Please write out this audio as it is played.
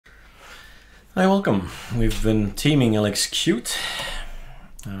Hi, welcome. We've been teaming LXQt,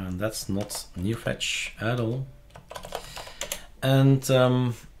 and that's not new fetch at all. And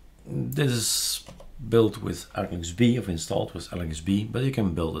this is built with ArcoLinux B, I've installed with ArcoLinux B, but you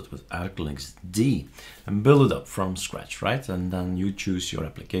can build it with ArcoLinux D and build it up from scratch, right? And then you choose your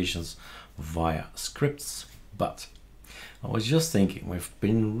applications via scripts. But I was just thinking, we've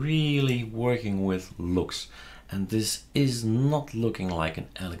been really working with looks, and this is not looking like an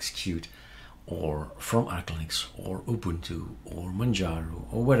LXQt or from ArcoLinux or Ubuntu or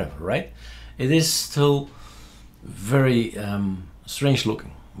Manjaro or whatever, right? It is still very strange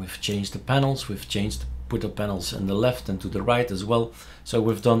looking. We've changed the panels, we've put the panels in the left and to the right as well. So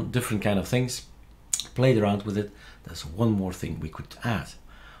we've done different kind of things, played around with it. There's one more thing we could add.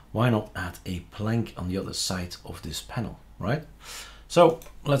 Why not add a plank on the other side of this panel, right? So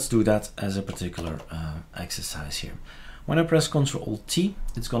let's do that as a particular exercise here. When I press Ctrl T,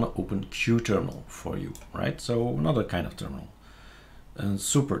 it's gonna open QTerminal for you, right? So another kind of terminal. And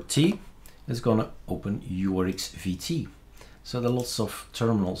Super T is gonna open URXVT. So there are lots of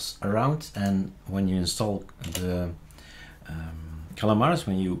terminals around, and when you install the Calamares,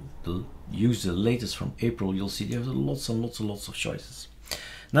 when you use the latest from April, you'll see there's lots and lots of choices.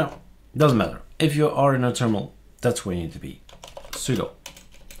 Now, doesn't matter. If you are in a terminal, that's where you need to be. Sudo,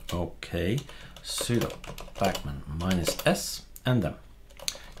 okay, sudo pacman -s, and then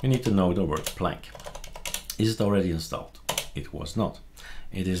you need to know the word plank. Is it already installed? It was not.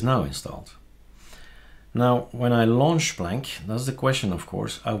 It is now installed. Now, when I launch plank, that's the question, of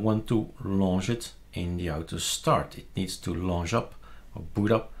course. I want to launch it in the auto start. It needs to launch up or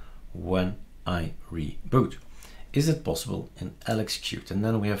boot up when I reboot. Is it possible in LXQt? And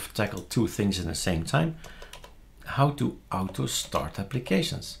then we have tackled two things at the same time. How to auto start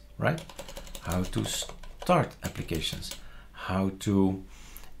applications, right? How to start applications,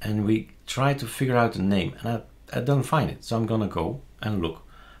 and we try to figure out the name, and I don't find it. So I'm gonna go and look,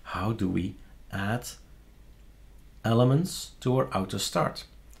 how do we add elements to our auto start?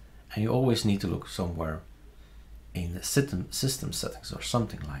 And you always need to look somewhere in the system settings or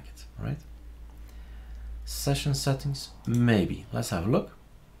something like it, right? Session settings, maybe. Let's have a look.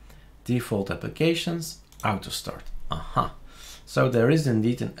 Default applications, auto start. Aha. So there is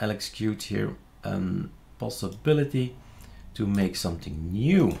indeed an LXQt here, possibility to make something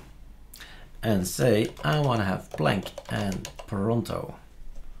new and say, I want to have blank and pronto.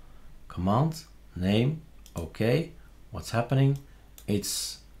 Command, name, okay. What's happening?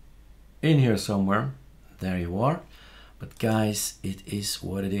 It's in here somewhere. There you are. But guys, it is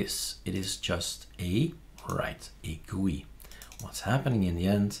what it is. It is just a GUI. What's happening in the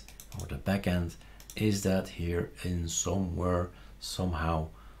end, or the back end, is that here in somewhere, somehow,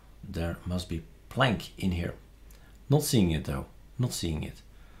 there must be plank in here. Not seeing it though, not seeing it.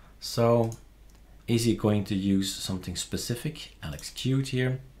 So is he going to use something specific, LXQt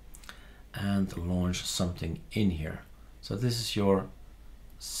here, and launch something in here? So this is your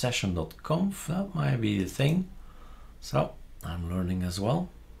session.conf, that might be the thing. So I'm learning as well.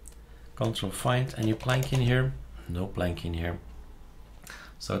 Control find, any plank in here? No plank in here.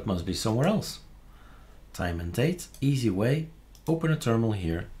 So it must be somewhere else. Time and date, easy way, open a terminal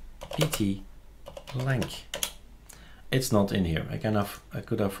here, pt blank. It's not in here. I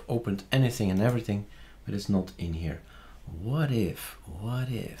could have opened anything and everything, but it's not in here. What if,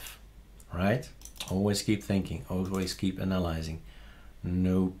 right? Always keep thinking, always keep analyzing.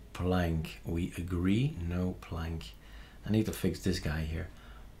 No plank, we agree, no plank. I need to fix this guy here,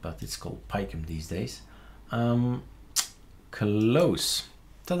 but it's called Pycom these days. Close,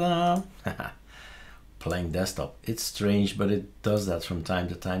 ta-da! Plank desktop. It's strange, but it does that from time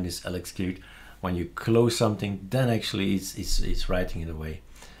to time, this LXQt. When you close something, then actually it's writing it away.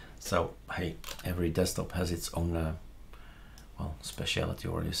 So hey, every desktop has its own well, speciality,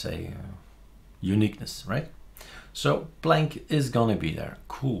 or you say uniqueness, right? So blank is gonna be there,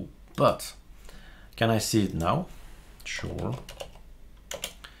 cool. But can I see it now? Sure.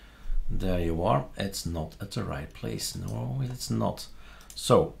 There you are. It's not at the right place. No, it's not.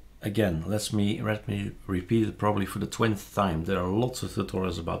 So again, let me repeat it probably for the 20th time. There are lots of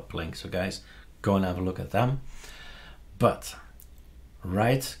tutorials about plank, so guys, go and have a look at them. But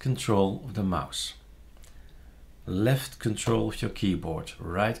right control of the mouse, left control of your keyboard,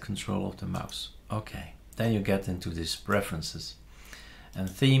 right control of the mouse. Okay, then you get into these preferences, and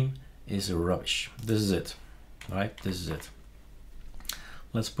theme is rubbish. This is it, right? This is it.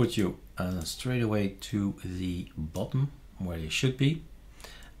 Let's put you straight away to the bottom where you should be.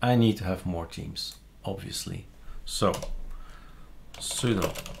 I need to have more themes, obviously. So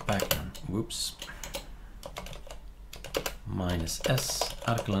sudo pacman, whoops, -s,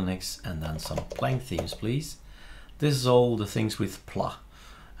 ArcoLinux, and then some Planck themes, please. This is all the things with pla.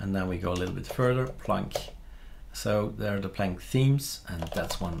 And then we go a little bit further, Planck. So there are the Planck themes, and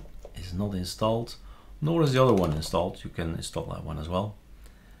that one is not installed, nor is the other one installed. You can install that one as well.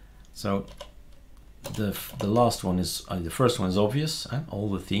 So the last one is, the first one is obvious, all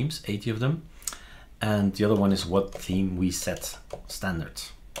the themes, 80 of them. And the other one is what theme we set standard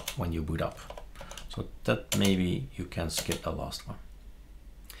when you boot up. So that maybe you can skip the last one.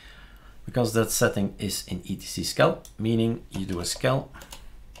 Because that setting is in etc scal, meaning you do a scal.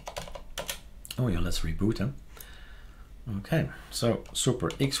 Oh yeah, let's reboot him. Okay, so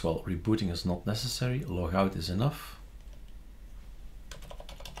super X, well, rebooting is not necessary, logout is enough.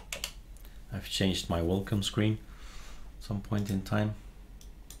 I've changed my welcome screen at some point in time.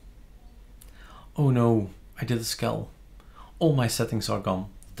 Oh no, I did a scal. All my settings are gone.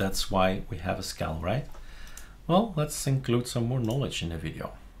 That's why we have a scal, right? Well, let's include some more knowledge in the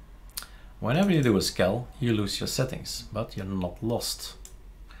video. Whenever you do a scal, you lose your settings, but you're not lost.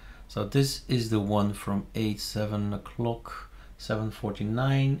 So this is the one from 7 o'clock,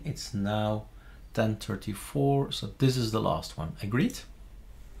 7:49. It's now 10:34. So this is the last one. Agreed?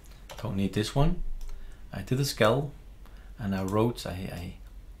 Don't need this one. I did a scal and I wrote, I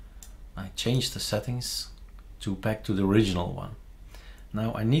changed the settings to back to the original one.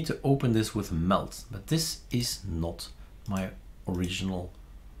 Now I need to open this with melt, but this is not my original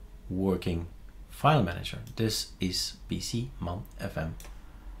working file manager. This is PC Man FM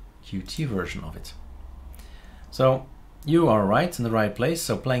Qt version of it. So you are right in the right place.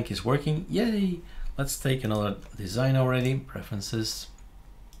 So Planck is working. Yay! Let's take another design already. Preferences.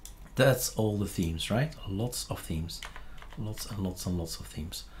 That's all the themes, right? Lots of themes. Lots and lots and lots of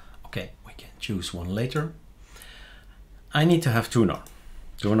themes. Okay, we can choose one later. I need to have tuner.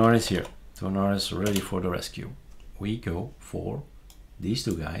 Tuner is here. Tuner is ready for the rescue. We go for these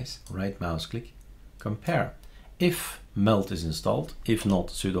two guys, right mouse click, compare. If melt is installed, if not,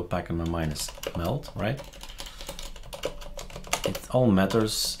 sudo pacman -melt, right? It all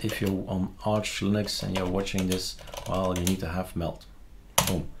matters. If you're on ArcoLinux and you're watching this, well, you need to have melt.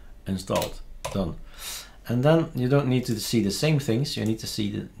 Boom, installed, done. And then you don't need to see the same things, you need to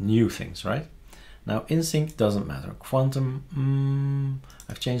see the new things, right? Now InSync doesn't matter. Quantum,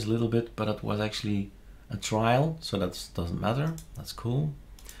 I've changed a little bit, but it was actually a trial, so that doesn't matter. That's cool.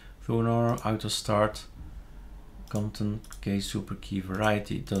 Tuner, autostart, content, case, super key,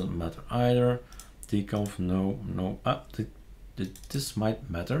 variety, doesn't matter either. Deconf, no. This might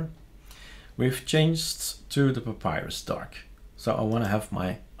matter. We've changed to the Papyrus dark. So I want to have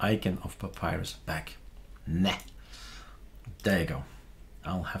my icon of Papyrus back. Nah. There you go.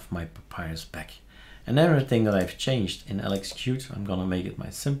 I'll have my Papyrus back. And everything that I've changed in LXQt, I'm gonna make it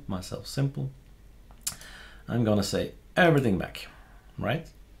myself simple. I'm gonna say everything back, right?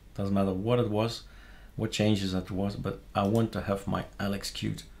 Doesn't matter what it was, what changes it was, but I want to have my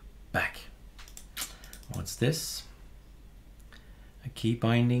LXQt back. What's this? A key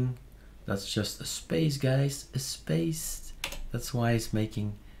binding. That's just a space, guys, a space. That's why it's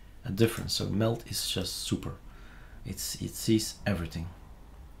making a difference. So melt is just super. It sees everything.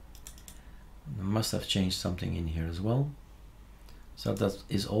 I must have changed something in here as well. So that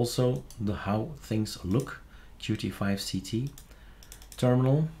is also the how things look. Qt5CT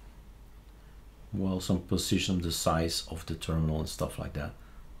terminal. Well, some position, the size of the terminal and stuff like that.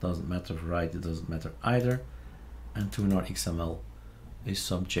 Doesn't matter, right? It doesn't matter either. And tuner XML is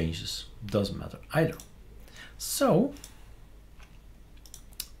some changes. Doesn't matter either. So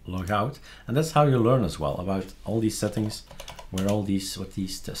log out, and that's how you learn as well about all these settings, where all these, what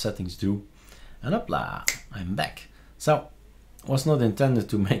these settings do. And hopla, I'm back. So was not intended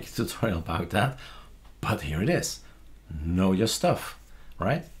to make a tutorial about that, but here it is. Know your stuff,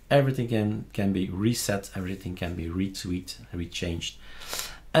 right? Everything can be reset, everything can be retweaked, rechanged.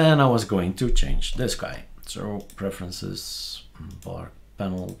 And I was going to change this guy. So preferences, bar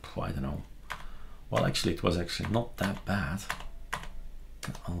panel, I don't know. Well, actually, it was actually not that bad.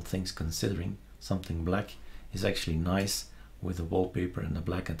 All things considering, something black is actually nice with the wallpaper and the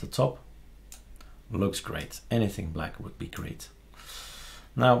black at the top. Looks great. Anything black would be great.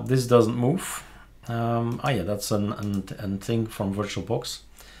 Now this doesn't move. Yeah, that's an thing from VirtualBox.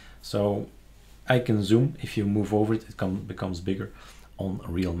 So I can zoom. If you move over it, it becomes bigger on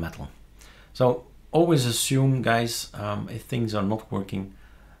real metal. So always assume, guys, if things are not working,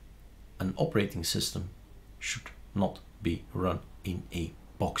 an operating system should not be run in a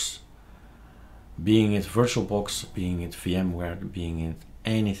box. Being it VirtualBox, being it VMware, being it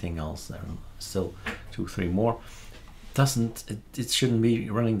anything else, there are still 2, 3 more. It shouldn't be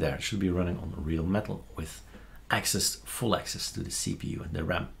running there. It should be running on real metal with full access to the CPU and the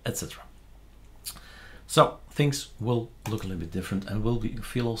RAM, etc. So things will look a little bit different and will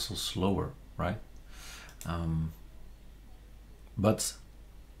feel also slower, right? But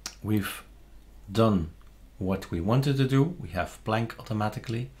we've done what we wanted to do. We have blank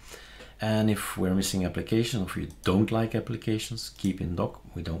automatically. And if we're missing application, if you don't like applications, keep in dock.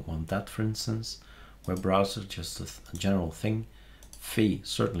 We don't want that, for instance. Web browser, just a general thing. Fee,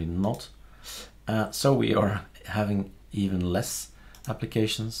 certainly not. So we are having even less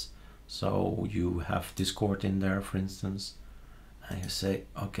applications. So you have Discord in there, for instance, and you say,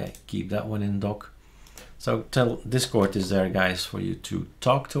 okay, keep that one in dock. So Discord is there, guys, for you to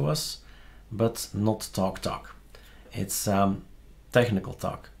talk to us, but not talk. It's technical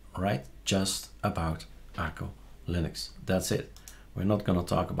talk, right? Just about ArcoLinux. That's it. We're not going to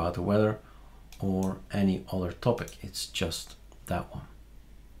talk about the weather or any other topic. It's just that one.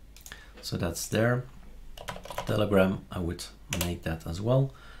 So that's there. Telegram, I would make that as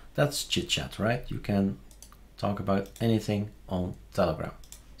well. That's chit chat, right? You can talk about anything on Telegram.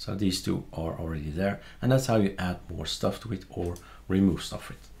 So these two are already there, and that's how you add more stuff to it or remove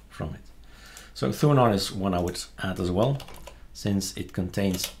stuff from it. So Thunar is one I would add as well, since it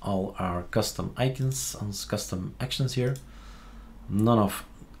contains all our custom icons and custom actions here. None of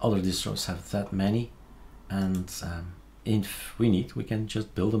other distros have that many, and if we need, we can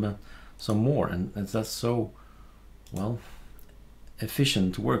just build them some more, and that's so, well,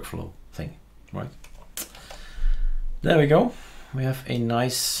 efficient workflow thing, right? There we go. We have a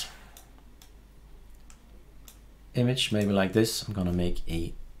nice image, maybe like this. I'm gonna make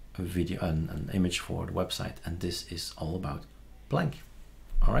a video, an image for the website, and this is all about blank.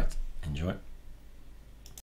 All right, enjoy.